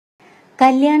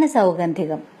കല്യാണ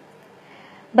സൗഗന്ധികം.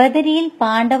 ബദരിയിൽ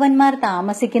പാണ്ഡവന്മാർ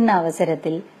താമസിക്കുന്ന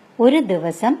അവസരത്തിൽ ഒരു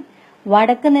ദിവസം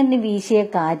വടക്ക് നിന്ന് വീശിയ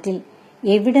കാറ്റിൽ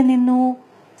എവിടെ നിന്നോ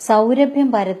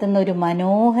സൗരഭ്യം പരത്തുന്ന ഒരു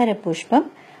മനോഹര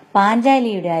പുഷ്പം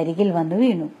പാഞ്ചാലിയുടെ അരികിൽ വന്നു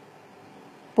വീണു.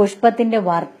 പുഷ്പത്തിന്റെ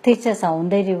വർദ്ധിച്ച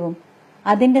സൗന്ദര്യവും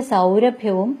അതിന്റെ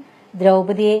സൗരഭ്യവും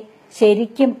ദ്രൗപദിയെ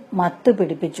ശരിക്കും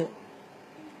മത്തുപിടിപ്പിച്ചു.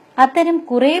 അത്തരം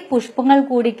കുറെ പുഷ്പങ്ങൾ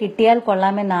കൂടി കിട്ടിയാൽ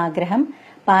കൊള്ളാമെന്ന ആഗ്രഹം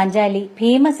പാഞ്ചാലി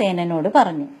ഭീമസേനനോട്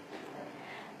പറഞ്ഞു.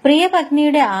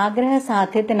 പ്രിയപത്നിയുടെ ആഗ്രഹ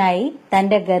സാധ്യത്തിനായി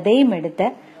തന്റെ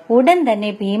ഗദയുമെടുത്ത് ഉടൻ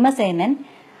തന്നെ ഭീമസേനൻ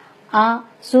ആ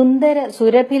സുന്ദര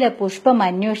സുരഭില പുഷ്പം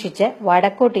അന്വേഷിച്ച്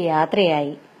വടക്കോട്ട്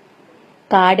യാത്രയായി.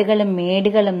 കാടുകളും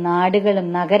മേടുകളും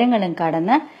നാടുകളും നഗരങ്ങളും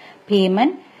കടന്ന്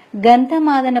ഭീമൻ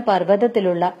ഗന്ധമാദന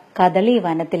പർവ്വതത്തിലുള്ള കദളി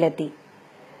വനത്തിലെത്തി.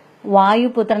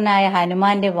 വായുപുത്രനായ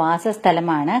ഹനുമാന്റെ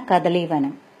വാസസ്ഥലമാണ്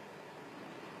കദളീവനം.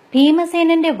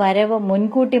 ഭീമസേനന്റെ വരവ്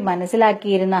മുൻകൂട്ടി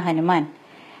മനസ്സിലാക്കിയിരുന്ന ഹനുമാൻ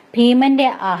ഭീമന്റെ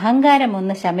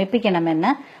അഹങ്കാരമൊന്ന്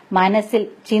ശമിപ്പിക്കണമെന്ന് മനസ്സിൽ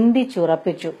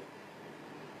ചിന്തിച്ചുറപ്പിച്ചു.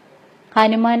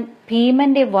 ഹനുമാൻ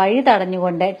ഭീമന്റെ വഴി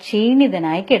തടഞ്ഞുകൊണ്ട്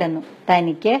ക്ഷീണിതനായി കിടന്നു.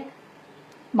 തനിക്ക്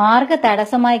മാർഗ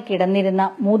തടസ്സമായി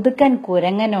കിടന്നിരുന്ന മുതുക്കൻ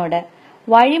കുരങ്ങനോട്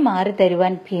വഴി മാറി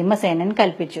തരുവാൻ ഭീമസേനൻ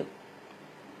കൽപ്പിച്ചു.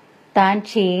 താൻ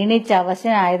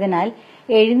ക്ഷീണിച്ചവശനായതിനാൽ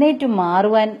എഴുന്നേറ്റു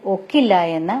മാറുവാൻ ഒക്കില്ല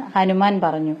എന്ന് ഹനുമാൻ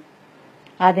പറഞ്ഞു.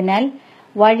 അതിനാൽ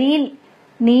വഴിയിൽ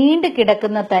നീണ്ടു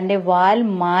കിടക്കുന്ന തന്റെ വാൽ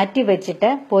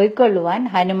മാറ്റിവെച്ചിട്ട് പോയിക്കൊള്ളുവാൻ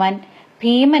ഹനുമാൻ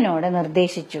ഭീമനോട്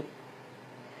നിർദ്ദേശിച്ചു.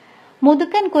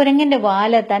 മുതുക്കൻ കുരങ്ങിന്റെ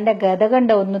വാല് തന്റെ ഗദ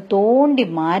കൊണ്ട് ഒന്ന് തോണ്ടി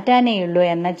മാറ്റാനേയുള്ളൂ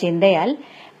എന്ന ചിന്തയാൽ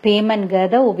ഭീമൻ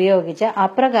ഗദ ഉപയോഗിച്ച്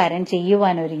അപ്രകാരം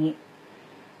ചെയ്യുവാനൊരുങ്ങി.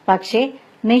 പക്ഷേ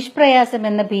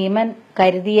നിഷ്പ്രയാസമെന്ന് ഭീമൻ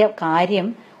കരുതിയ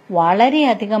കാര്യം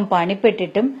വളരെയധികം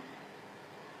പണിപ്പെട്ടിട്ടും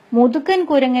മുതുക്കൻ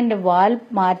കുരങ്ങന്റെ വാൽ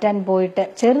മാറ്റാൻ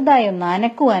പോയിട്ട് ചെറുതായൊന്ന്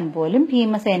അനക്കുവാൻ പോലും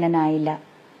ഭീമസേനനായില്ല.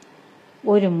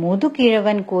 ഒരു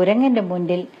മുതുകിഴവൻ കുരങ്ങന്റെ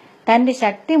മുന്നിൽ തന്റെ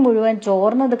ശക്തി മുഴുവൻ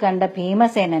ചോർന്നത് കണ്ട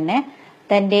ഭീമസേനന്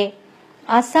തന്റെ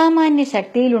അസാമാന്യ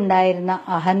ശക്തിയിലുണ്ടായിരുന്ന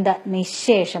അഹന്ത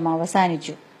നിശ്ശേഷം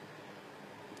അവസാനിച്ചു.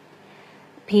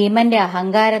 ഭീമന്റെ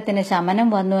അഹങ്കാരത്തിന് ശമനം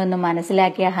വന്നുവെന്ന്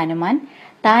മനസ്സിലാക്കിയ ഹനുമാൻ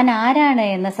താൻ ആരാണ്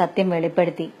എന്ന സത്യം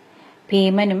വെളിപ്പെടുത്തി.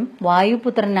 ഭീമനും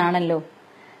വായുപുത്രനാണല്ലോ.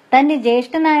 തന്റെ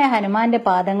ജ്യേഷ്ഠനായ ഹനുമാന്റെ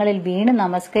പാദങ്ങളിൽ വീണ്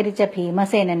നമസ്കരിച്ച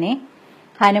ഭീമസേനനെ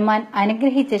ഹനുമാൻ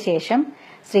അനുഗ്രഹിച്ച ശേഷം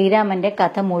ശ്രീരാമന്റെ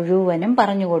കഥ മുഴുവനും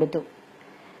പറഞ്ഞുകൊടുത്തു.